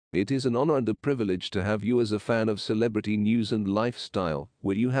It is an honor and a privilege to have you as a fan of celebrity news and lifestyle,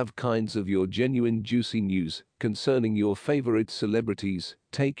 where you have kinds of your genuine juicy news concerning your favorite celebrities.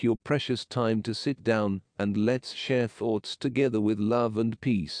 Take your precious time to sit down and let's share thoughts together with love and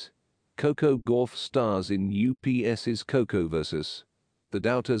peace. Coco Gauff stars in UPS's Coco vs. the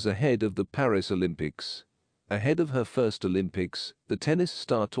Doubters ahead of the Paris Olympics. Ahead of her first Olympics, the tennis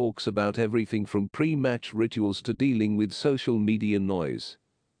star talks about everything from pre-match rituals to dealing with social media noise.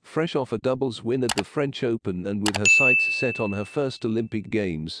 Fresh off a doubles win at the French Open and with her sights set on her first Olympic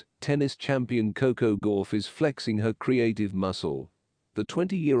Games, tennis champion Coco Gauff is flexing her creative muscle. The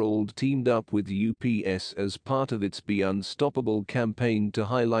 20-year-old teamed up with UPS as part of its Be Unstoppable campaign to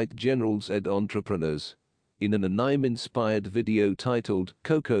highlight generals and entrepreneurs. In an anime-inspired video titled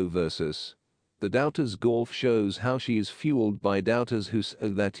Coco vs. the Doubters, Gauff shows how she is fueled by doubters who say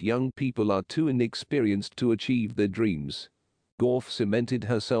that young people are too inexperienced to achieve their dreams. Gauff cemented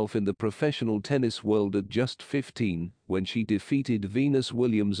herself in the professional tennis world at just 15 when she defeated Venus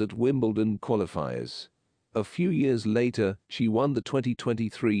Williams at Wimbledon qualifiers. A few years later, she won the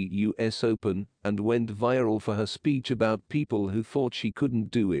 2023 US Open and went viral for her speech about people who thought she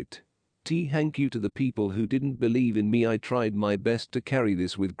couldn't do it. Thank you to the people who didn't believe in me. I tried my best to carry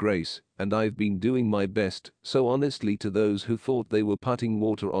this with grace, and I've been doing my best. So honestly, to those who thought they were putting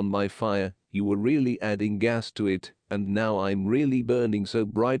water on my fire, you were really adding gas to it, and now I'm really burning so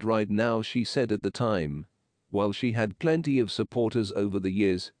bright right now, she said at the time. While she had plenty of supporters over the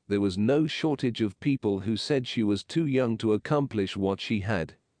years, there was no shortage of people who said she was too young to accomplish what she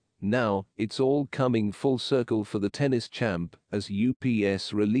had. Now, it's all coming full circle for the tennis champ as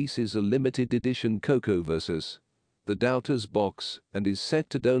UPS releases a limited edition Coco vs. the Doubters box and is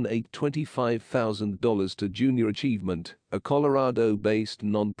set to donate $25,000 to Junior Achievement, a Colorado-based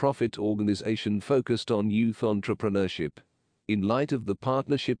non-profit organization focused on youth entrepreneurship. In light of the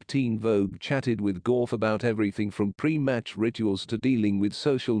partnership, Teen Vogue chatted with Gauff about everything from pre-match rituals to dealing with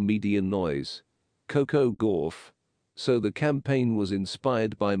social media noise. Coco Gauff: so the campaign was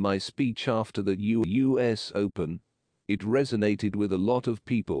inspired by my speech after the US Open. It resonated with a lot of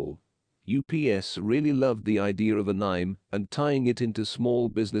people. UPS really loved the idea of anime and tying it into small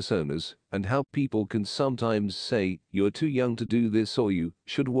business owners and how people can sometimes say, you're too young to do this or you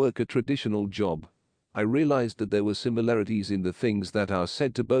should work a traditional job. I realized that there were similarities in the things that are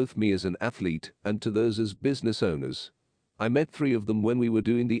said to both me as an athlete and to those as business owners. I met 3 of them when we were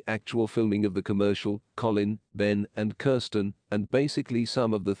doing the actual filming of the commercial: Colin, Ben, and Kirsten, and basically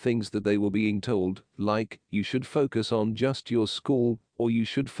some of the things that they were being told, like, you should focus on just your school, or you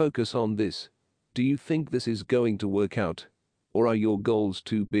should focus on this. Do you think this is going to work out? Or are your goals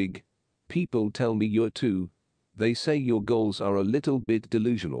too big? People tell me you're too. They say your goals are a little bit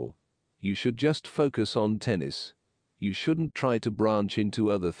delusional. You should just focus on tennis. You shouldn't try to branch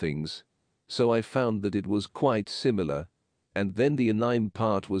into other things. So I found that it was quite similar. And then the anime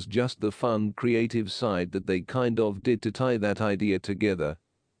part was just the fun, creative side that they kind of did to tie that idea together.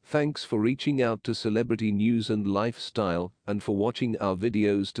 Thanks for reaching out to Celebrity News and Lifestyle and for watching our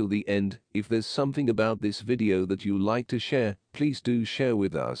videos till the end. If there's something about this video that you like to share, please do share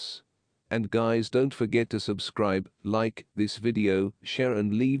with us. And guys, don't forget to subscribe, like this video, share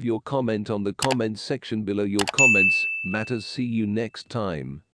and leave your comment on the comment section below. Your comments matters. See you next time.